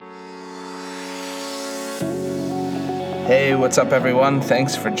Hey, what's up, everyone?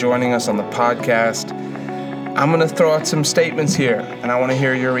 Thanks for joining us on the podcast. I'm going to throw out some statements here, and I want to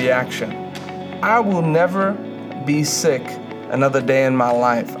hear your reaction. I will never be sick another day in my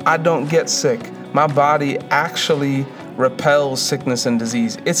life. I don't get sick. My body actually repels sickness and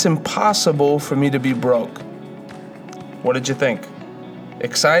disease. It's impossible for me to be broke. What did you think?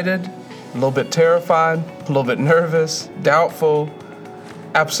 Excited? A little bit terrified? A little bit nervous? Doubtful?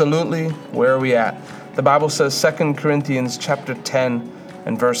 Absolutely. Where are we at? The Bible says 2 Corinthians chapter 10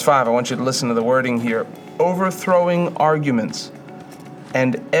 and verse 5. I want you to listen to the wording here. Overthrowing arguments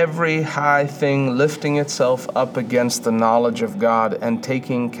and every high thing lifting itself up against the knowledge of God and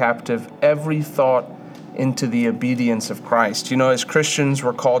taking captive every thought into the obedience of Christ. You know, as Christians,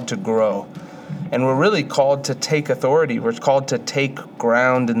 we're called to grow. And we're really called to take authority. We're called to take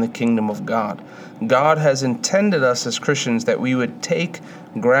ground in the kingdom of God. God has intended us as Christians that we would take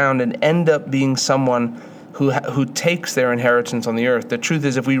ground and end up being someone who takes their inheritance on the earth. The truth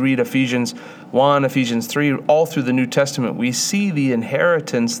is, if we read Ephesians 1, Ephesians 3, all through the New Testament, we see the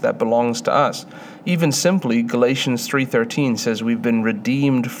inheritance that belongs to us. Even simply, Galatians 3:13 says we've been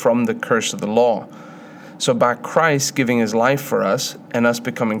redeemed from the curse of the law. So by Christ giving his life for us and us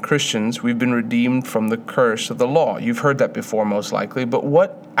becoming Christians, we've been redeemed from the curse of the law. You've heard that before, most likely, but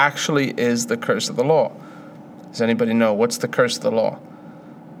what actually is the curse of the law? Does anybody know? What's the curse of the law?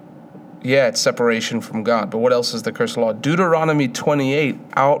 Yeah, it's separation from God. But what else is the curse of the law? Deuteronomy 28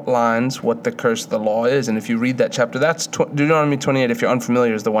 outlines what the curse of the law is. And if you read that chapter, that's Deuteronomy 28, if you're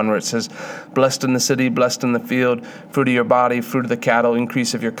unfamiliar, is the one where it says, blessed in the city, blessed in the field, fruit of your body, fruit of the cattle,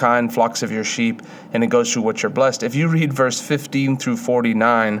 increase of your kind, flocks of your sheep. And it goes through what you're blessed. If you read verse 15 through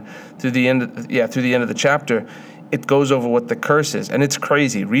 49, through the end of the chapter, it goes over what the curse is. And it's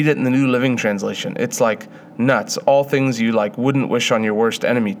crazy. Read it in the New Living Translation. It's like nuts. All things you wouldn't wish on your worst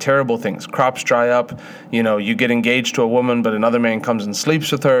enemy. Terrible things. Crops dry up. You get engaged to a woman, but another man comes and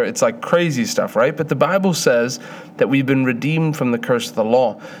sleeps with her. It's like crazy stuff, right? But the Bible says that we've been redeemed from the curse of the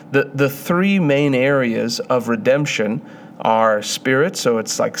law. The three main areas of redemption are spirit, so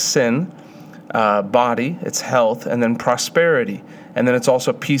it's like sin, body, it's health, and then prosperity. And then it's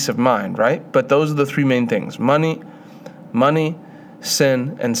also peace of mind, right? But those are the three main things. Money,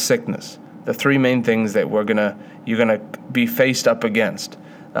 sin, and sickness. The three main things that you're gonna be faced up against.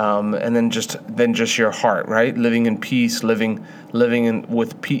 And then just your heart, right? Living in peace, living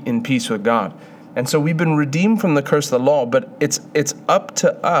in peace with God. And so we've been redeemed from the curse of the law, but it's up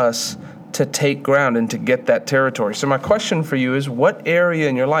to us to take ground and to get that territory. So my question for you is, what area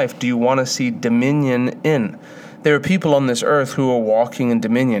in your life do you want to see dominion in? There are people on this earth who are walking in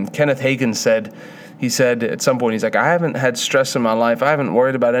dominion. Kenneth Hagin said at some point, he's like, I haven't had stress in my life. I haven't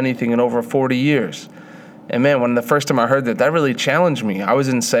worried about anything in over 40 years. And man, when the first time I heard that really challenged me. I was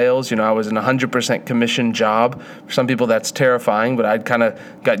in sales, I was in a 100% commission job. For some people that's terrifying, but I'd kind of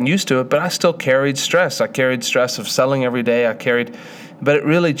gotten used to it, but I still carried stress. I carried stress of selling every day. But it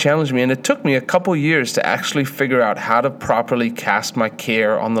really challenged me, and it took me a couple years to actually figure out how to properly cast my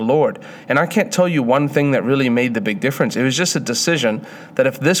care on the Lord. And I can't tell you one thing that really made the big difference. It was just a decision that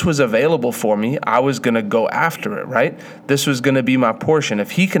if this was available for me, I was going to go after it, right? This was going to be my portion. If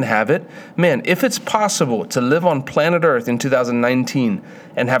he can have it, man, if it's possible to live on planet Earth in 2019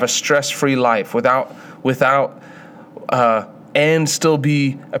 and have a stress-free life and still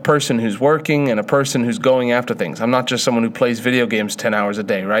be a person who's working and a person who's going after things. I'm not just someone who plays video games 10 hours a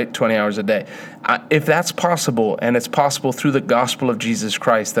day, right? 20 hours a day. If that's possible, and it's possible through the gospel of Jesus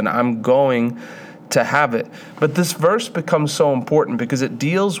Christ, then I'm going to have it. But this verse becomes so important because it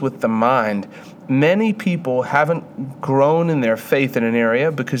deals with the mind. Many people haven't grown in their faith in an area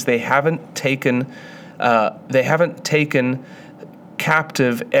because they haven't taken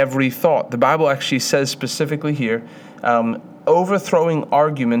captive every thought. The Bible actually says specifically here, overthrowing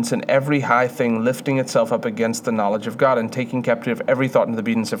arguments and every high thing lifting itself up against the knowledge of God and taking captive every thought into the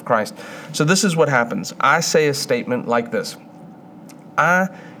obedience of Christ. So this is what happens. I say a statement like this. I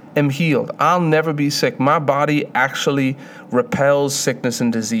am healed. I'll never be sick. My body actually repels sickness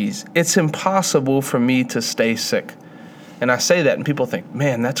and disease. It's impossible for me to stay sick. And I say that and people think,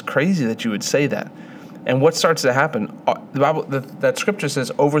 man, that's crazy that you would say that. And what starts to happen, the Bible, that scripture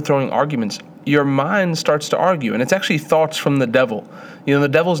says overthrowing arguments. Your mind starts to argue, and it's actually thoughts from the devil. The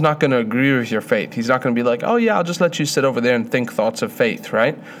devil's not going to agree with your faith. He's not going to be like, oh yeah, I'll just let you sit over there and think thoughts of faith,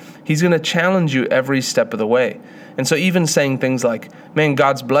 right? He's going to challenge you every step of the way. And so even saying things like, man,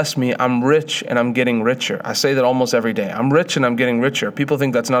 God's blessed me, I'm rich and I'm getting richer. I say that almost every day. I'm rich and I'm getting richer. People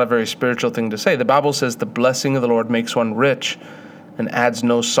think that's not a very spiritual thing to say. The Bible says the blessing of the Lord makes one rich and adds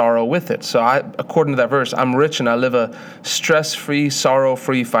no sorrow with it. So according to that verse, I'm rich and I live a stress-free,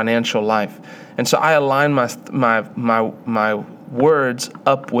 sorrow-free financial life. And so I align my words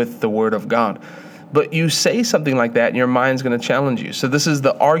up with the Word of God. But you say something like that and your mind's going to challenge you. So this is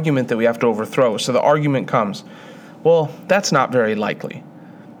the argument that we have to overthrow. So the argument comes, well, that's not very likely.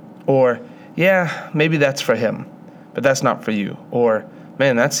 Or, yeah, maybe that's for him, but that's not for you. Or,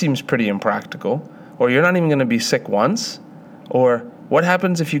 man, that seems pretty impractical. Or you're not even going to be sick once. Or what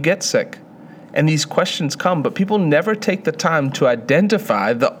happens if you get sick? And these questions come, but people never take the time to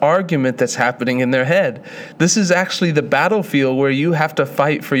identify the argument that's happening in their head. This is actually the battlefield where you have to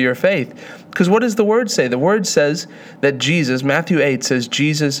fight for your faith. Because what does the Word say? The Word says that Jesus, Matthew 8 says,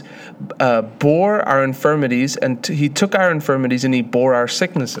 Jesus bore our infirmities, and he took our infirmities and he bore our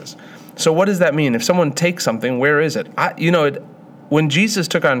sicknesses. So what does that mean? If someone takes something, where is it? When Jesus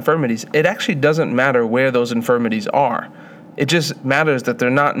took our infirmities, it actually doesn't matter where those infirmities are. It just matters that they're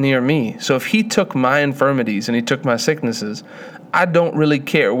not near me. So if he took my infirmities and he took my sicknesses, I don't really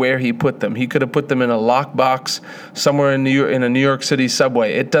care where he put them. He could have put them in a lockbox somewhere in a New York City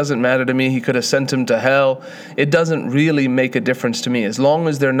subway. It doesn't matter to me. He could have sent them to hell. It doesn't really make a difference to me as long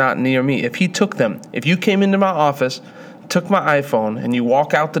as they're not near me. If he took them, if you came into my office, took my iPhone, and you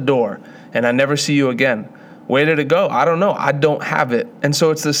walk out the door and I never see you again, where did it go? I don't know. I don't have it. And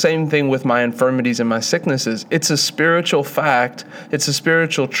so it's the same thing with my infirmities and my sicknesses. It's a spiritual fact. It's a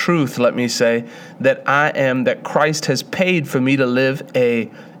spiritual truth, let me say, that Christ has paid for me to live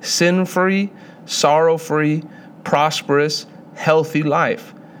a sin-free, sorrow-free, prosperous, healthy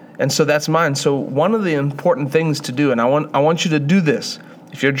life. And so that's mine. So one of the important things to do, and I want you to do this.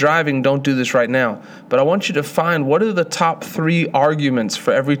 If you're driving, don't do this right now. But I want you to find what are the top 3 arguments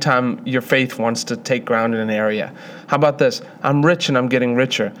for every time your faith wants to take ground in an area. How about this? I'm rich and I'm getting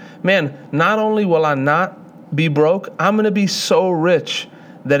richer. Man, not only will I not be broke, I'm going to be so rich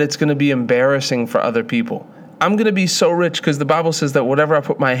that it's going to be embarrassing for other people. I'm going to be so rich because the Bible says that whatever I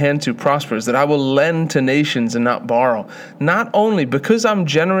put my hand to prospers, that I will lend to nations and not borrow. Not only because I'm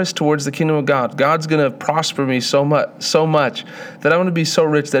generous towards the kingdom of God, God's going to prosper me so much that I'm going to be so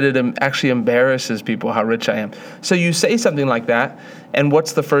rich that it actually embarrasses people how rich I am. So you say something like that, and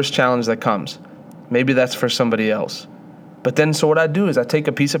what's the first challenge that comes? Maybe that's for somebody else. But then, so what I do is I take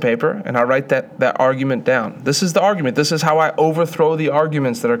a piece of paper and I write that argument down. This is the argument. This is how I overthrow the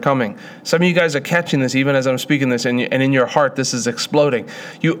arguments that are coming. Some of you guys are catching this even as I'm speaking this, and in your heart, this is exploding.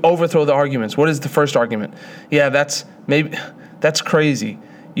 You overthrow the arguments. What is the first argument? Yeah, that's crazy.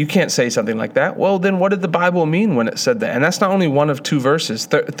 You can't say something like that. Well, then what did the Bible mean when it said that? And that's not only one of 2 verses.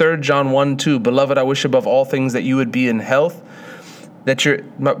 3 John 1:2, Beloved, I wish above all things that you would be in health.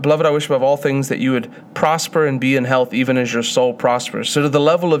 Beloved, I wish above all things that you would prosper and be in health, even as your soul prospers. So to the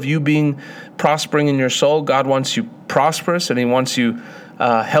level of you being prospering in your soul, God wants you prosperous and he wants you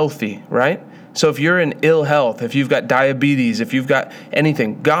healthy, right? So if you're in ill health, if you've got diabetes, if you've got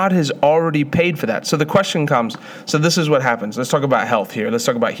anything, God has already paid for that. So the question comes, so this is what happens. Let's talk about health here. Let's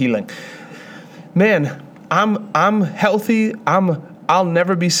talk about healing. Man, I'm healthy. I'll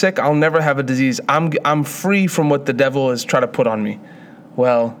never be sick. I'll never have a disease. I'm free from what the devil has tried to put on me.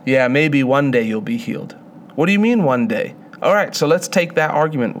 Well, yeah, maybe one day you'll be healed. What do you mean one day? All right, so let's take that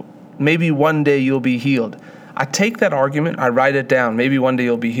argument. Maybe one day you'll be healed. I take that argument, I write it down. Maybe one day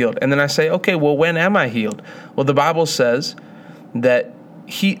you'll be healed. And then I say, okay, well, when am I healed? Well, the Bible says that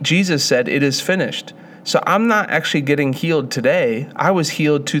Jesus said it is finished. So I'm not actually getting healed today. I was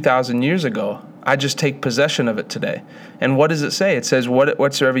healed 2,000 years ago. I just take possession of it today. And what does it say? It says,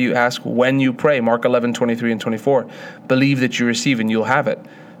 whatsoever you ask when you pray, Mark 11:23 and 24, believe that you receive and you'll have it.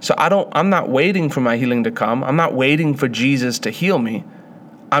 So I'm not waiting for my healing to come. I'm not waiting for Jesus to heal me.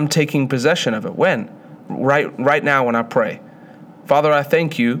 I'm taking possession of it. When? Right now when I pray. Father, I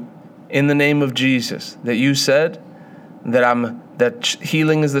thank you in the name of Jesus that you said that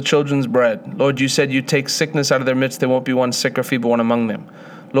healing is the children's bread. Lord, you said you take sickness out of their midst. There won't be one sick or feeble one among them.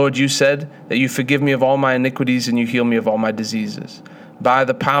 Lord, you said that you forgive me of all my iniquities and you heal me of all my diseases. By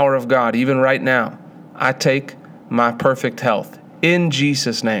the power of God, even right now, I take my perfect health. In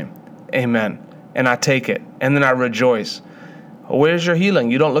Jesus' name, amen. And I take it, and then I rejoice. Where's your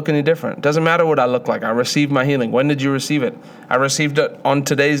healing? You don't look any different. Doesn't matter what I look like. I received my healing. When did you receive it? I received it on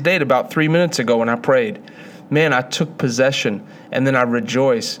today's date about 3 minutes ago when I prayed. Man, I took possession, and then I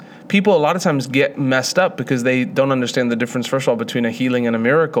rejoice. People a lot of times get messed up because they don't understand the difference, first of all, between a healing and a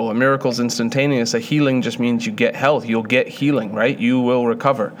miracle. A miracle is instantaneous. A healing just means you get health. You'll get healing, right? You will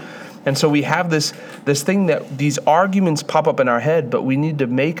recover. And so we have this thing that these arguments pop up in our head, but we need to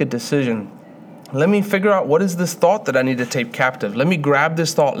make a decision. Let me figure out what is this thought that I need to take captive. Let me grab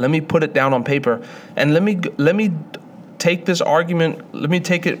this thought. Let me put it down on paper, and let me take this argument. Let me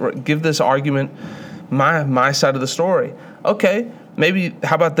give this argument my side of the story. Okay, maybe,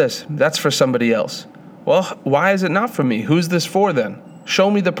 how about this? That's for somebody else. Well, why is it not for me? Who's this for then?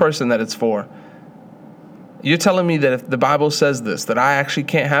 Show me the person that it's for. You're telling me that if the Bible says this, that I actually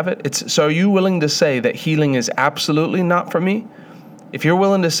can't have it? So are you willing to say that healing is absolutely not for me? If you're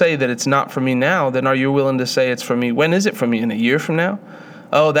willing to say that it's not for me now, then are you willing to say it's for me? When is it for me? In a year from now?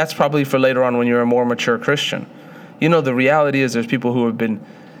 Oh, that's probably for later on when you're a more mature Christian. You know, the reality is there's people who have been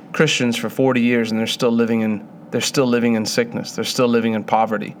Christians for 40 years and they're still living in sickness. They're still living in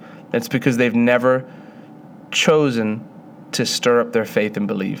poverty. It's because they've never chosen to stir up their faith and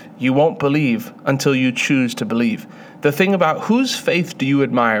believe. You won't believe until you choose to believe. The thing about whose faith do you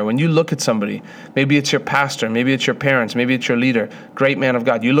admire when you look at somebody? Maybe it's your pastor, maybe it's your parents, maybe it's your leader, great man of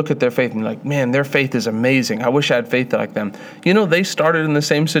God. You look at their faith and you're like, man, their faith is amazing. I wish I had faith like them. You know, they started in the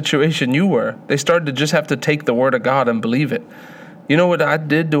same situation you were. They started to just have to take the word of God and believe it. You know what I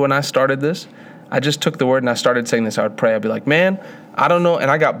did when I started this? I just took the word and I started saying this. I would pray. I'd be like, man, I don't know. And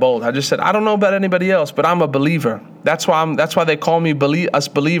I got bold. I just said, I don't know about anybody else, but I'm a believer. That's why they call me us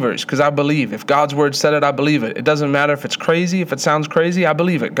believers, because I believe. If God's word said it, I believe it. It doesn't matter if it's crazy, if it sounds crazy, I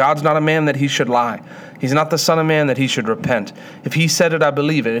believe it. God's not a man that he should lie. He's not the son of man that he should repent. If he said it, I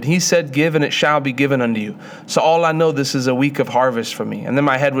believe it. And he said, give and it shall be given unto you. So all I know, this is a week of harvest for me. And then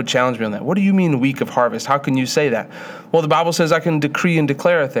my head would challenge me on that. What do you mean week of harvest? How can you say that? Well, the Bible says I can decree and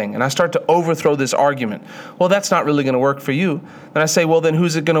declare a thing. And I start to overthrow this argument. Well, that's not really going to work for you. And I say, well, then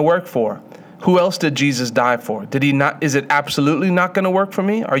who's it going to work for? Who else did Jesus die for? Did he not? Is it absolutely not going to work for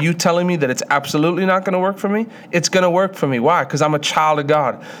me? Are you telling me that it's absolutely not going to work for me? It's going to work for me. Why? Because I'm a child of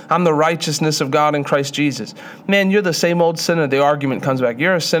God. I'm the righteousness of God in Christ Jesus. Man, you're the same old sinner. The argument comes back.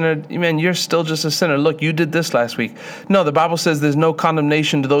 You're a sinner. Man, you're still just a sinner. Look, you did this last week. No, the Bible says there's no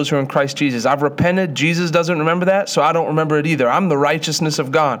condemnation to those who are in Christ Jesus. I've repented. Jesus doesn't remember that, so I don't remember it either. I'm the righteousness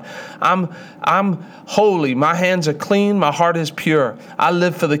of God. I'm holy. My hands are clean. My heart is pure. I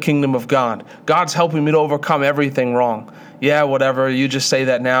live for the kingdom of God. God's helping me to overcome everything wrong. Yeah, whatever. You just say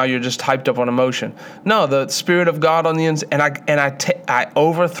that now. You're just hyped up on emotion. No, the Spirit of God on the inside, and I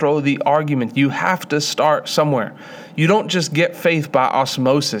overthrow the argument. You have to start somewhere. You don't just get faith by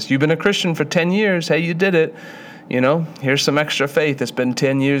osmosis. You've been a Christian for 10 years. Hey, you did it. You know, here's some extra faith. It's been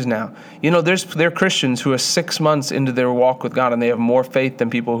 10 years now. You know, there are Christians who are 6 months into their walk with God and they have more faith than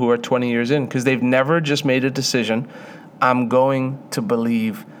people who are 20 years in, because they've never just made a decision. I'm going to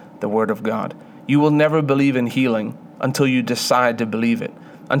believe the word of God. You will never believe in healing until you decide to believe it,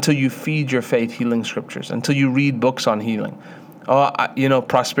 until you feed your faith healing scriptures, until you read books on healing.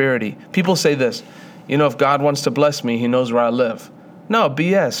 Prosperity. People say this, if God wants to bless me, he knows where I live. No,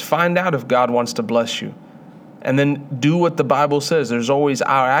 BS. Find out if God wants to bless you. And then do what the Bible says. There's always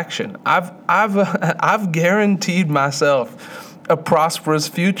our action. I've guaranteed myself a prosperous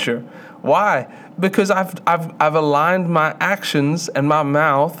future. Why? Because I've aligned my actions and my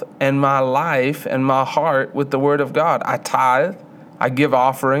mouth and my life and my heart with the word of God. I tithe, I give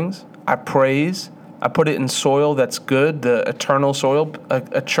offerings, I praise, I put it in soil that's good, the eternal soil,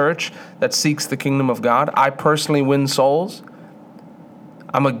 a church that seeks the kingdom of God. I personally win souls.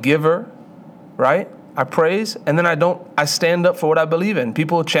 I'm a giver, right? I praise, and then I stand up for what I believe in.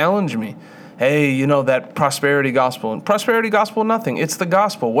 People challenge me. Hey, that prosperity gospel. And prosperity gospel, nothing. It's the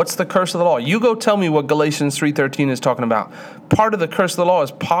gospel. What's the curse of the law? You go tell me what Galatians 3:13 is talking about. Part of the curse of the law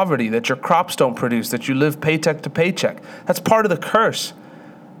is poverty, that your crops don't produce, that you live paycheck to paycheck. That's part of the curse.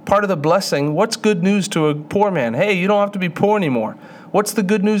 Part of the blessing. What's good news to a poor man? Hey, you don't have to be poor anymore. What's the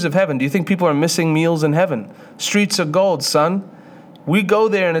good news of heaven? Do you think people are missing meals in heaven? Streets of gold, son. We go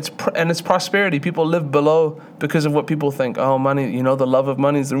there and it's prosperity. People live below because of what people think. Oh, money, the love of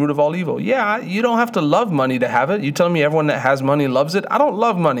money is the root of all evil. Yeah, you don't have to love money to have it. You telling me everyone that has money loves it? I don't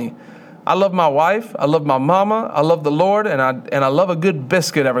love money. I love my wife. I love my mama. I love the Lord. And I love a good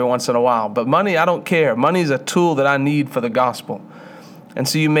biscuit every once in a while. But money, I don't care. Money is a tool that I need for the gospel. And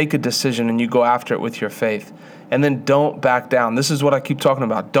so you make a decision and you go after it with your faith. And then don't back down. This is what I keep talking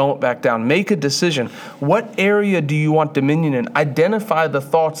about. Don't back down. Make a decision. What area do you want dominion in? Identify the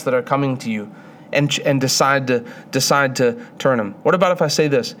thoughts that are coming to you and decide to turn them. What about if I say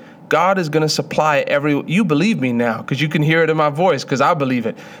this? God is going to supply you believe me now because you can hear it in my voice because I believe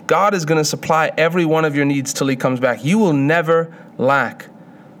it. God is going to supply every one of your needs till he comes back. You will never lack.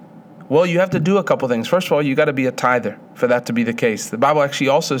 Well, you have to do a couple things. First of all, you got to be a tither for that to be the case. The Bible actually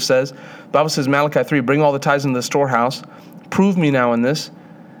also says, Malachi 3, bring all the tithes into the storehouse. Prove me now in this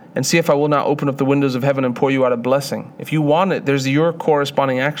and see if I will not open up the windows of heaven and pour you out a blessing. If you want it, there's your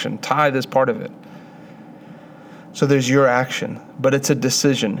corresponding action. Tithe is part of it. So there's your action, but it's a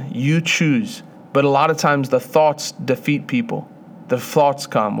decision. You choose But a lot of times the thoughts defeat people. The thoughts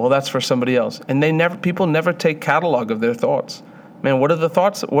come, well, that's for somebody else. And people never take catalog of their thoughts. Man, what are the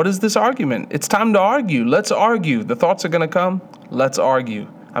thoughts? What is this argument? It's time to argue. Let's argue. The thoughts are going to come. Let's argue.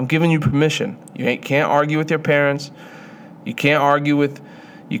 I'm giving you permission. You can't argue with your parents. You can't argue with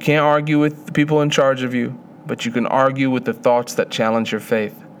the people in charge of you, but you can argue with the thoughts that challenge your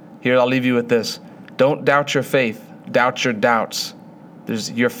faith. Here, I'll leave you with this. Don't doubt your faith. Doubt your doubts.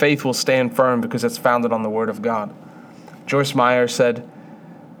 Your faith will stand firm because it's founded on the Word of God. Joyce Meyer said,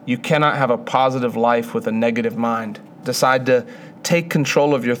 you cannot have a positive life with a negative mind. Decide to take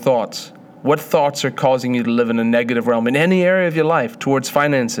control of your thoughts. What thoughts are causing you to live in a negative realm in any area of your life towards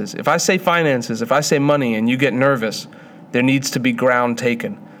finances? If I say finances, if I say money and you get nervous, there needs to be ground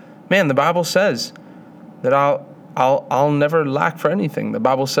taken. Man, the Bible says that I'll never lack for anything. The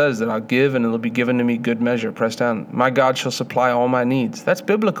Bible says that I'll give and it'll be given to me good measure, pressed down. My God shall supply all my needs. That's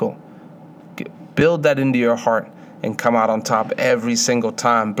biblical. Build that into your heart and come out on top every single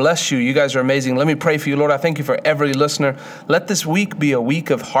time. Bless you. You guys are amazing. Let me pray for you, Lord. I thank you for every listener. Let this week be a week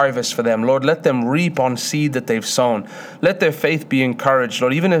of harvest for them, Lord. Let them reap on seed that they've sown. Let their faith be encouraged,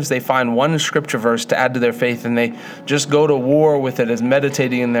 Lord, even as they find one scripture verse to add to their faith and they just go to war with it as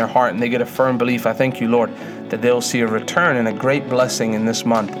meditating in their heart and they get a firm belief. I thank you, Lord, that they'll see a return and a great blessing in this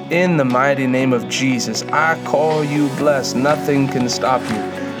month. In the mighty name of Jesus, I call you blessed. Nothing can stop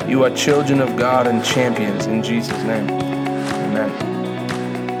you. You are children of God and champions in Jesus' name. Amen.